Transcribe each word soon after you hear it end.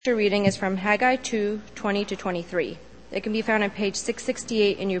Scripture reading is from Haggai 2:20-23. It can be found on page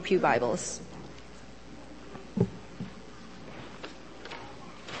 668 in your pew Bibles.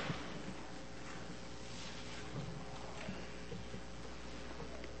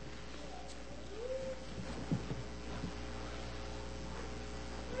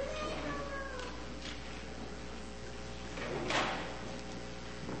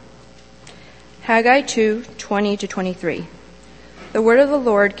 Haggai 2:20-23. The word of the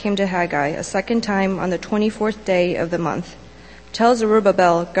Lord came to Haggai a second time on the 24th day of the month. Tell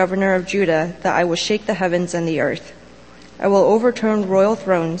Zerubbabel, governor of Judah, that I will shake the heavens and the earth. I will overturn royal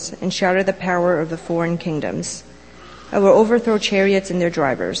thrones and shatter the power of the foreign kingdoms. I will overthrow chariots and their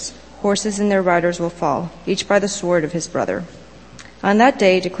drivers. Horses and their riders will fall, each by the sword of his brother. On that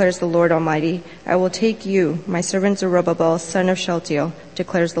day, declares the Lord Almighty, I will take you, my servant Zerubbabel, son of Shealtiel,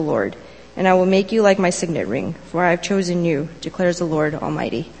 declares the Lord, and I will make you like my signet ring, for I have chosen you, declares the Lord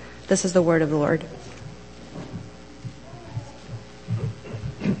Almighty. This is the word of the Lord.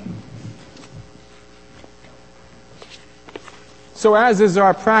 So as is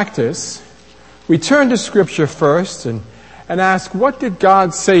our practice, we turn to Scripture first and ask, what did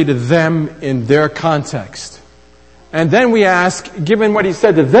God say to them in their context? And then we ask, given what He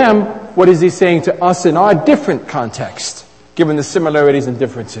said to them, what is He saying to us in our different context, given the similarities and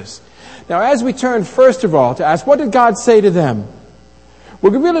differences? Now, as we turn, first of all, to ask, what did God say to them?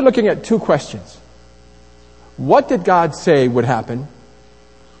 We're really looking at two questions. What did God say would happen?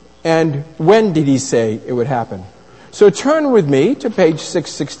 And when did He say it would happen? So turn with me to page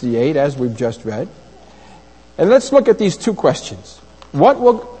 668, as we've just read. And let's look at these two questions. What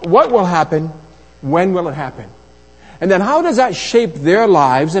will happen? When will it happen? And then how does that shape their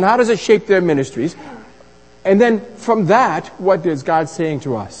lives? And how does it shape their ministries? And then from that, what is God saying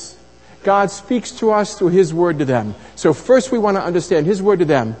to us? God speaks to us through His word to them. So first we want to understand His word to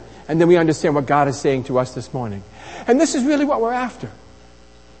them, and then we understand what God is saying to us this morning. And this is really what we're after.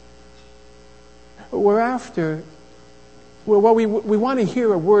 We want to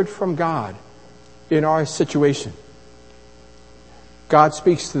hear a word from God in our situation. God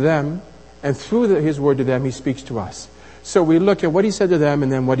speaks to them, and through His word to them, He speaks to us. So we look at what He said to them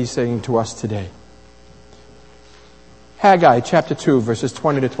and then what He's saying to us today. Haggai chapter 2, verses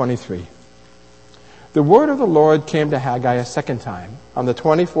 20-23. The word of the Lord came to Haggai a second time on the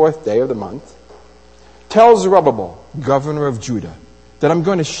 24th day of the month. Tell Zerubbabel, governor of Judah, that I'm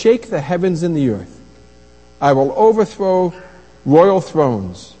going to shake the heavens and the earth. I will overthrow royal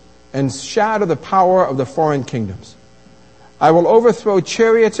thrones and shatter the power of the foreign kingdoms. I will overthrow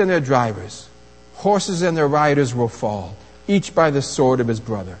chariots and their drivers. Horses and their riders will fall, each by the sword of his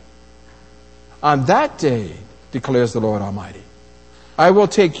brother. On that day, declares the Lord Almighty, I will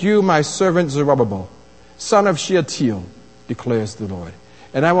take you, my servant Zerubbabel, son of Shealtiel, declares the Lord,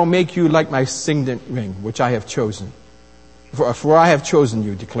 and I will make you like my signet ring, which I have chosen. For I have chosen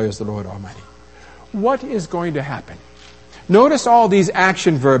you, declares the Lord Almighty. What is going to happen? Notice all these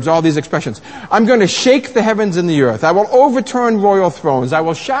action verbs, all these expressions. I'm going to shake the heavens and the earth. I will overturn royal thrones. I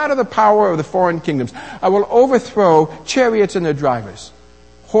will shatter the power of the foreign kingdoms. I will overthrow chariots and their drivers.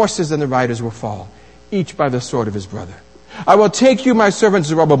 Horses and the riders will fall, each by the sword of his brother. I will take you, my servant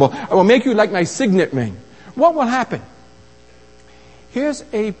Zerubbabel. I will make you like my signet ring. What will happen? Here's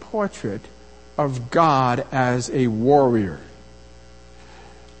a portrait of God as a warrior.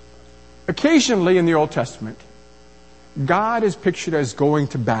 Occasionally in the Old Testament, God is pictured as going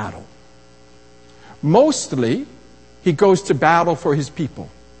to battle. Mostly, He goes to battle for His people.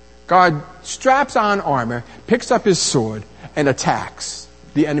 God straps on armor, picks up His sword, and attacks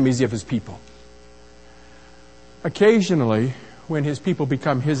the enemies of His people. Occasionally, when His people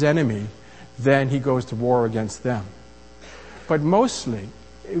become His enemy, then He goes to war against them. But mostly,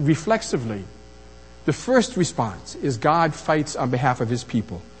 reflexively, the first response is God fights on behalf of His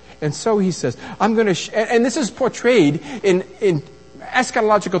people. And so He says, I'm going to, and this is portrayed in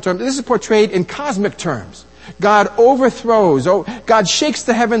eschatological terms, this is portrayed in cosmic terms. God overthrows, God shakes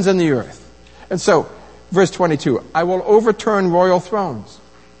the heavens and the earth. And so, verse 22, I will overturn royal thrones.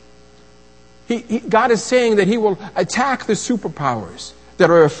 God is saying that He will attack the superpowers that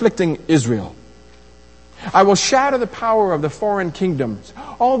are afflicting Israel. I will shatter the power of the foreign kingdoms.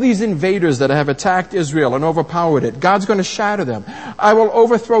 All these invaders that have attacked Israel and overpowered it, God's going to shatter them. I will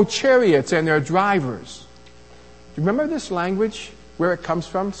overthrow chariots and their drivers. Do you remember this language, where it comes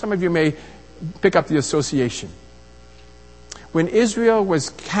from? Some of you may pick up the association. When Israel was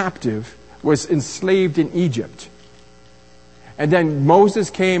captive, was enslaved in Egypt, and then Moses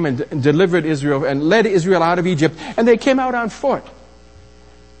came and delivered Israel and led Israel out of Egypt, and they came out on foot.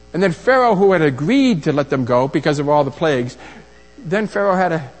 And then Pharaoh, who had agreed to let them go because of all the plagues, then Pharaoh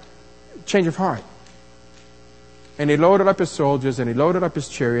had a change of heart. And he loaded up his soldiers and he loaded up his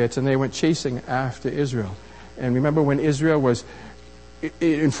chariots and they went chasing after Israel. And remember when Israel was,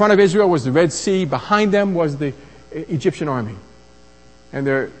 in front of Israel was the Red Sea, behind them was the Egyptian army. And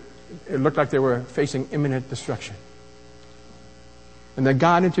it looked like they were facing imminent destruction. And then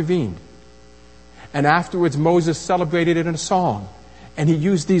God intervened. And afterwards Moses celebrated it in a song. And he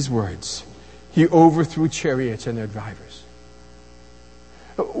used these words. He overthrew chariots and their drivers.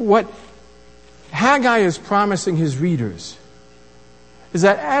 What Haggai is promising his readers is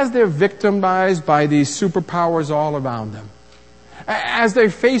that as they're victimized by these superpowers all around them, as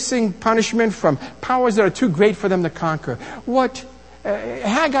they're facing punishment from powers that are too great for them to conquer, what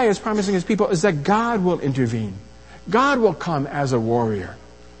Haggai is promising his people is that God will intervene. God will come as a warrior.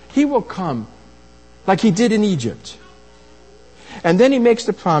 He will come like he did in Egypt. And then he makes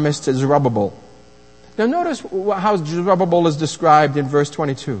the promise to Zerubbabel. Now notice how Zerubbabel is described in verse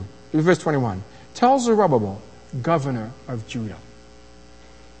 22. Verse 21. Tell Zerubbabel, governor of Judah.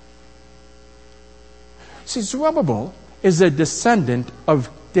 See, Zerubbabel is a descendant of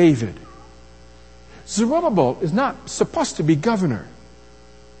David. Zerubbabel is not supposed to be governor.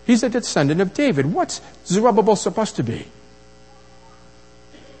 He's a descendant of David. What's Zerubbabel supposed to be?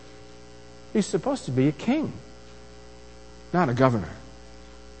 He's supposed to be a king, not a governor.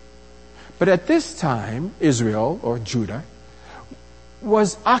 But at this time, Israel, or Judah,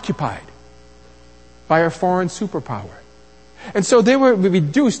 was occupied by a foreign superpower. And so they were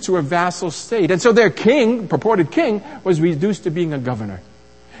reduced to a vassal state. And so their king, purported king, was reduced to being a governor.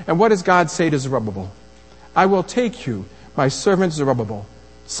 And what does God say to Zerubbabel? I will take you, my servant Zerubbabel,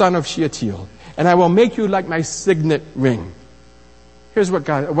 son of Shealtiel, and I will make you like my signet ring. Here's what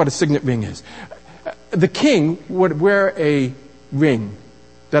a signet ring is. The king would wear a ring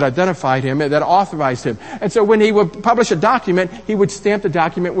that identified him, that authorized him. And so when he would publish a document, he would stamp the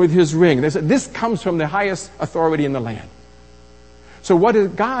document with his ring. They said, this comes from the highest authority in the land. So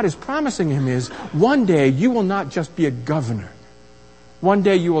what God is promising him is, one day you will not just be a governor. One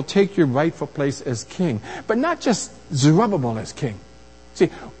day you will take your rightful place as king. But not just Zerubbabel as king. See,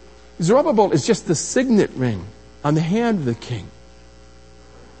 Zerubbabel is just the signet ring on the hand of the king.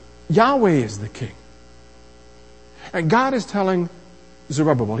 Yahweh is the king. And God is telling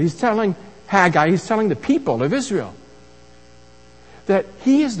Zerubbabel, he's telling Haggai, he's telling the people of Israel that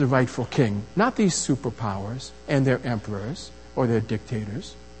he is the rightful king, not these superpowers and their emperors or their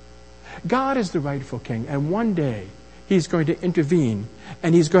dictators. God is the rightful king, and one day he's going to intervene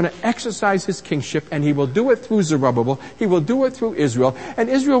and he's going to exercise his kingship, and he will do it through Zerubbabel, he will do it through Israel, and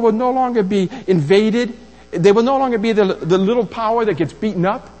Israel will no longer be invaded. They will no longer be the little power that gets beaten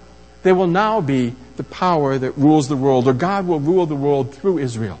up. They will now be the power that rules the world, or God will rule the world through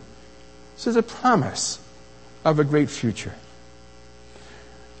Israel. This is a promise of a great future.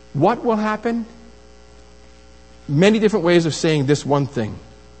 What will happen? Many different ways of saying this one thing.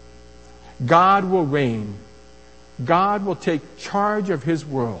 God will reign. God will take charge of his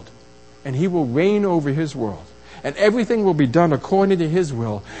world, and he will reign over his world. And everything will be done according to his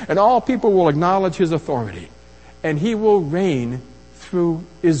will, and all people will acknowledge his authority, and he will reign through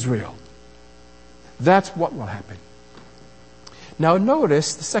Israel. That's what will happen. Now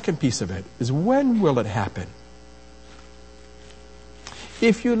notice the second piece of it is, when will it happen?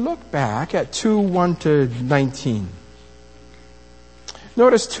 If you look back at 2:1 to 19,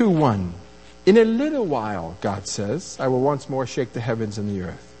 notice 2:1. In a little while, God says, I will once more shake the heavens and the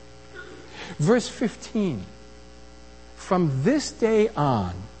earth. Verse 15. From this day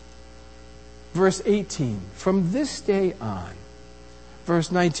on. Verse 18. From this day on.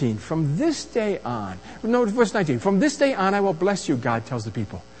 Verse 19. From this day on. No, verse 19. From this day on I will bless you, God tells the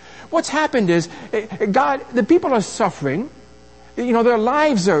people. What's happened is, the people are suffering. Their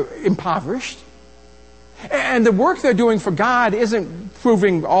lives are impoverished. And the work they're doing for God isn't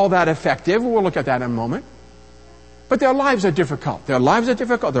proving all that effective. We'll look at that in a moment. But their lives are difficult. Their lives are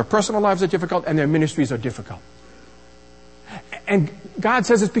difficult. Their personal lives are difficult. And their ministries are difficult. And God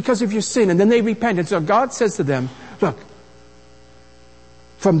says it's because of your sin. And then they repent. And so God says to them, look,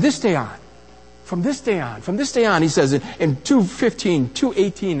 from this day on, he says in 2:15,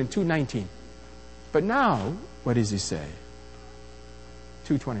 2:18, and 2:19. But now, what does he say?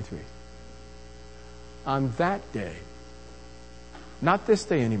 2:23. On that day, not this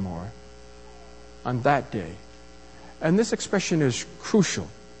day anymore, on that day. And this expression is crucial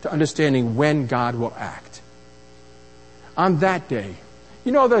to understanding when God will act. On that day.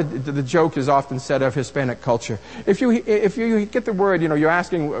 The joke is often said of Hispanic culture. If you get the word, you're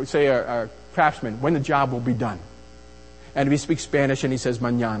asking, say, a craftsman when the job will be done. And if he speaks Spanish and he says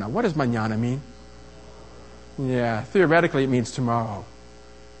mañana, what does mañana mean? Yeah, theoretically it means tomorrow.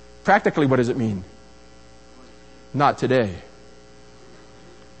 Practically, what does it mean? Not today.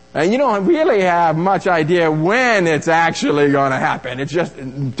 And you don't really have much idea when it's actually going to happen. It's just,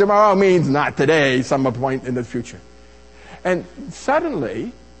 tomorrow means not today, some point in the future. And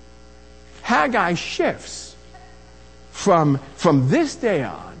suddenly, Haggai shifts from this day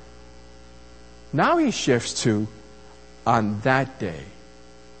on. Now he shifts to on that day.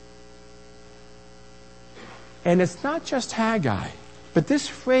 And it's not just Haggai, but this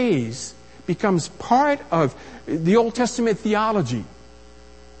phrase becomes part of the Old Testament theology.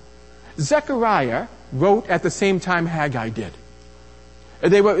 Zechariah wrote at the same time Haggai did.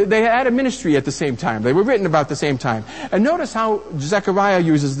 They had a ministry at the same time. They were written about the same time. And notice how Zechariah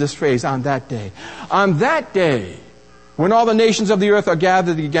uses this phrase, on that day. On that day, when all the nations of the earth are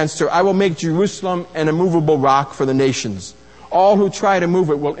gathered against her, I will make Jerusalem an immovable rock for the nations. All who try to move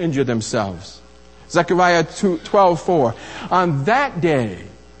it will injure themselves. Zechariah 12:4. On that day,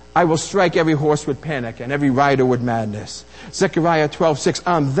 I will strike every horse with panic and every rider with madness. Zechariah 12:6.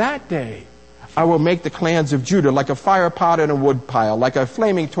 On that day, I will make the clans of Judah like a fire pot in a wood pile, like a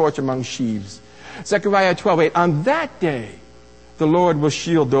flaming torch among sheaves. Zechariah 12:8. On that day, the Lord will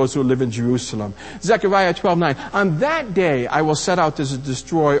shield those who live in Jerusalem. Zechariah 12:9. On that day, I will set out to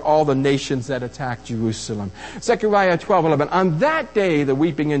destroy all the nations that attack Jerusalem. Zechariah 12:11. On that day, the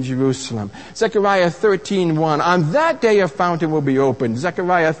weeping in Jerusalem. Zechariah 13:1. On that day, a fountain will be opened.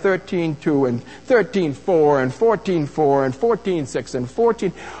 Zechariah 13:2 and 13:4 and 14:4 and 14:6 and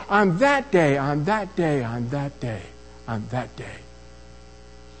 14. On that day, on that day, on that day, on that day,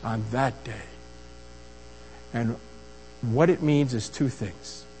 on that day. And what it means is two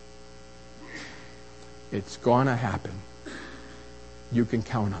things. It's going to happen. You can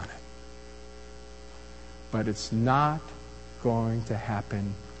count on it. But it's not going to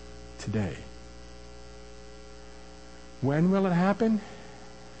happen today. When will it happen?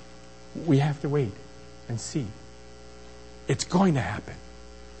 We have to wait and see. It's going to happen.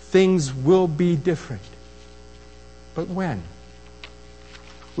 Things will be different. But when?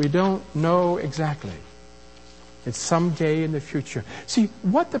 We don't know exactly. It's someday in the future. See,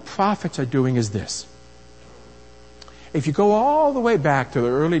 what the prophets are doing is this. If you go all the way back to the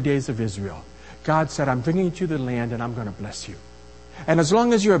early days of Israel, God said, I'm bringing you to the land and I'm going to bless you. And as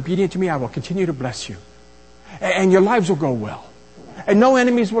long as you're obedient to me, I will continue to bless you. And your lives will go well. And no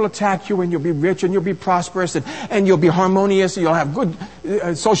enemies will attack you, and you'll be rich, and you'll be prosperous, and you'll be harmonious, and you'll have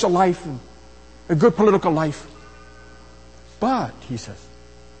good social life, and a good political life. But, he says,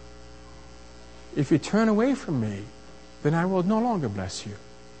 if you turn away from me, then I will no longer bless you.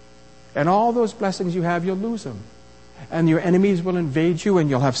 And all those blessings you have, you'll lose them. And your enemies will invade you, and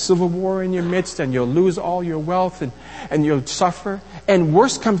you'll have civil war in your midst, and you'll lose all your wealth, and you'll suffer. And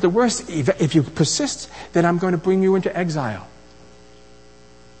worst comes to worst, if you persist, then I'm going to bring you into exile.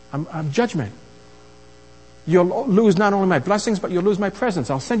 I'm judgment. You'll lose not only my blessings, but you'll lose my presence.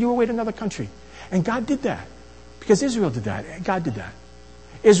 I'll send you away to another country. And God did that. Because Israel did that. God did that.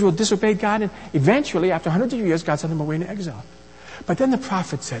 Israel disobeyed God, and eventually, after hundreds of years, God sent them away into exile. But then the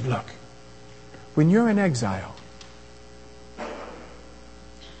prophet said, look, when you're in exile,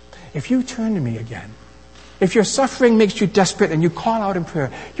 if you turn to me again, if your suffering makes you desperate and you call out in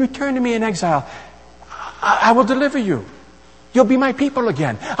prayer, you turn to me in exile, I will deliver you. You'll be my people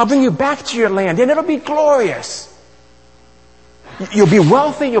again. I'll bring you back to your land, and it'll be glorious. You'll be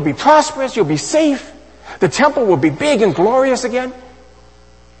wealthy, you'll be prosperous, you'll be safe. The temple will be big and glorious again.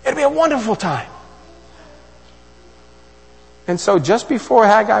 It'll be a wonderful time. And so just before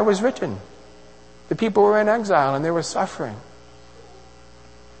Haggai was written, the people were in exile and they were suffering.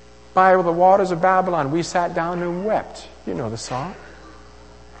 By the waters of Babylon, we sat down and wept. You know the song.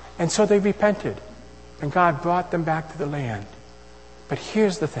 And so they repented. And God brought them back to the land. But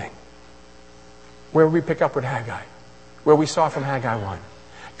here's the thing. Where we pick up with Haggai. Where we saw from Haggai 1.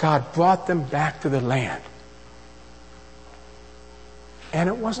 God brought them back to the land. And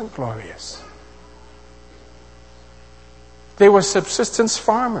it wasn't glorious. They were subsistence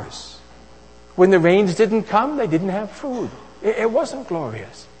farmers. When the rains didn't come, they didn't have food. It wasn't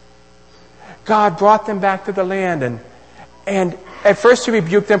glorious. God brought them back to the land, and at first He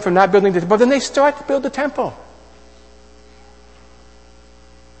rebuked them for not building the temple. But then they start to build the temple.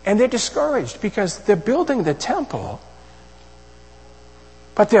 And they're discouraged because they're building the temple,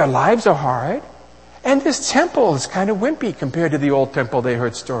 but their lives are hard. And this temple is kind of wimpy compared to the old temple they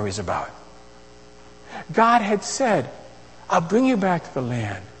heard stories about. God had said, I'll bring you back to the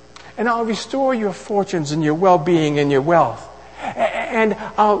land, and I'll restore your fortunes and your well-being and your wealth. And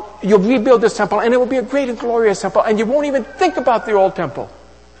you'll rebuild this temple, and it will be a great and glorious temple, and you won't even think about the old temple.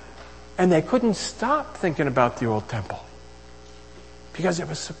 And they couldn't stop thinking about the old temple because it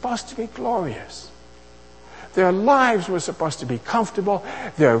was supposed to be glorious. Their lives were supposed to be comfortable.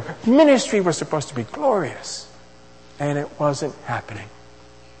 Their ministry was supposed to be glorious. And it wasn't happening.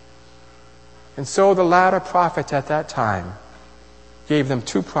 And so the latter prophets at that time gave them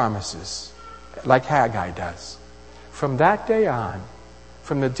two promises, like Haggai does. From that day on,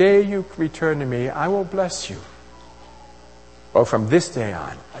 from the day you return to me, I will bless you. Or from this day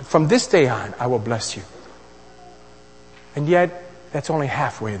on, I will bless you. And yet, that's only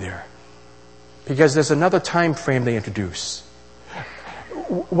halfway there. Because there's another time frame they introduce.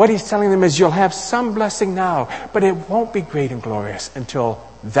 What he's telling them is you'll have some blessing now, but it won't be great and glorious until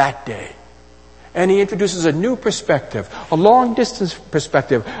that day. And he introduces a new perspective, a long distance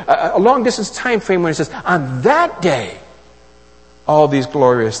perspective, a long distance time frame when he says, on that day, all these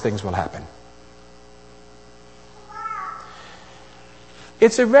glorious things will happen.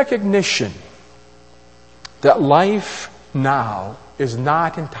 It's a recognition that life now is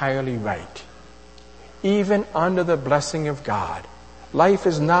not entirely right. Even under the blessing of God, life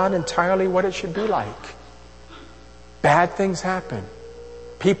is not entirely what it should be like. Bad things happen.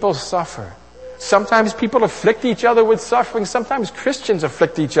 People suffer. Sometimes people afflict each other with suffering. Sometimes Christians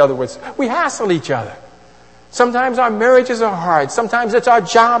afflict each other with... We hassle each other. Sometimes our marriages are hard. Sometimes it's our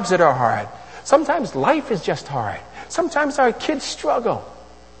jobs that are hard. Sometimes life is just hard. Sometimes our kids struggle.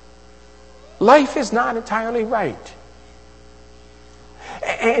 Life is not entirely right.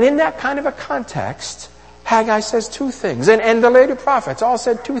 And in that kind of a context, Haggai says two things. And the later prophets all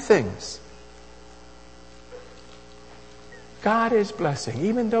said two things. God is blessing,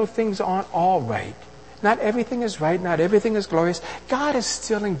 even though things aren't all right. Not everything is right, not everything is glorious. God is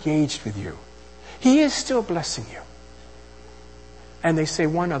still engaged with you. He is still blessing you. And they say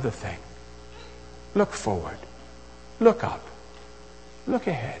one other thing. Look forward. Look up. Look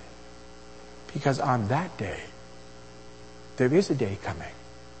ahead. Because on that day, there is a day coming.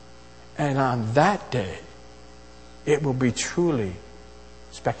 And on that day, it will be truly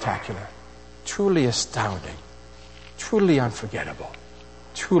spectacular, truly astounding, truly unforgettable,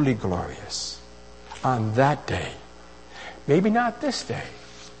 truly glorious. On that day. Maybe not this day,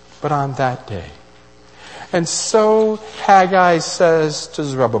 but on that day. And so Haggai says to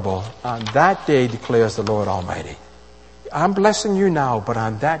Zerubbabel, on that day declares the Lord Almighty, I'm blessing you now, but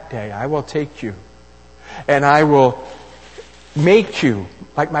on that day I will take you and I will make you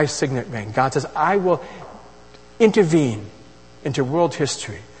like my signet ring. God says, I will intervene into world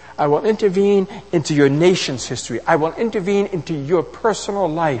history. I will intervene into your nation's history. I will intervene into your personal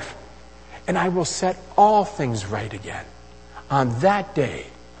life. And I will set all things right again. On that day,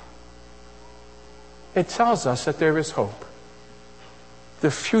 it tells us that there is hope.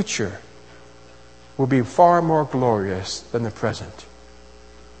 The future will be far more glorious than the present.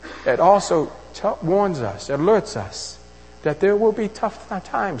 It also warns us, alerts us, that there will be tough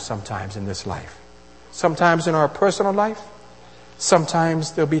times sometimes in this life. Sometimes in our personal life.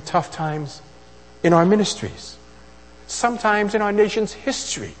 Sometimes there'll be tough times in our ministries. Sometimes in our nation's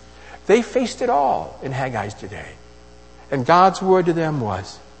history. They faced it all in Haggai's day. And God's word to them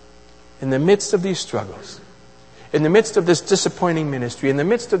was, in the midst of these struggles, in the midst of this disappointing ministry, in the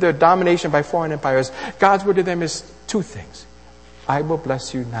midst of their domination by foreign empires, God's word to them is two things. I will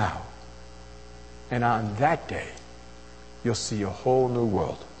bless you now. And on that day, you'll see a whole new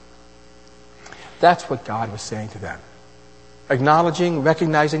world. That's what God was saying to them. Acknowledging,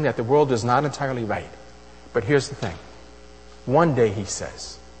 recognizing that the world is not entirely right. But here's the thing. One day, he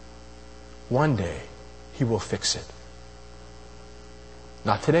says, one day, he will fix it.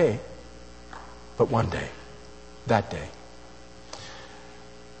 Not today, but one day. That day.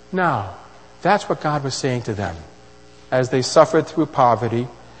 Now, that's what God was saying to them. As they suffered through poverty,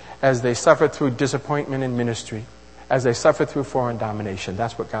 as they suffered through disappointment in ministry, as they suffered through foreign domination,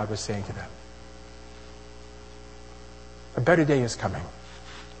 that's what God was saying to them. A better day is coming.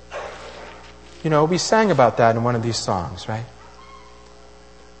 You know, we sang about that in one of these songs, right?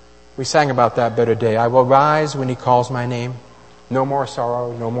 We sang about that better day. I will rise when he calls my name. No more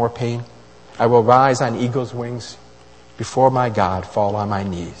sorrow, no more pain. I will rise on eagle's wings. Before my God, fall on my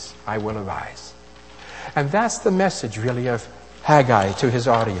knees. I will arise. And that's the message, really, of Haggai to his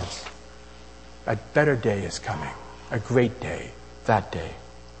audience. A better day is coming. A great day. That day.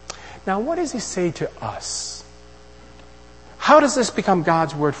 Now, what does he say to us? How does this become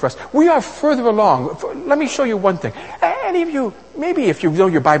God's word for us? We are further along. Let me show you one thing. Any of you, maybe if you know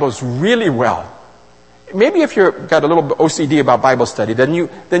your Bibles really well, maybe if you've got a little OCD about Bible study, then you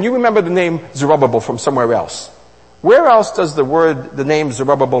remember the name Zerubbabel from somewhere else. Where else does the name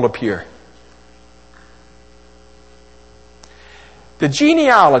Zerubbabel appear? The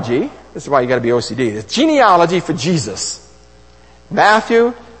genealogy This is why you got to be OCD. It's genealogy for Jesus.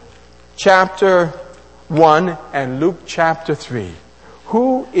 Matthew chapter 1 and Luke chapter 3.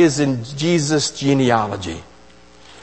 Who is in Jesus' genealogy?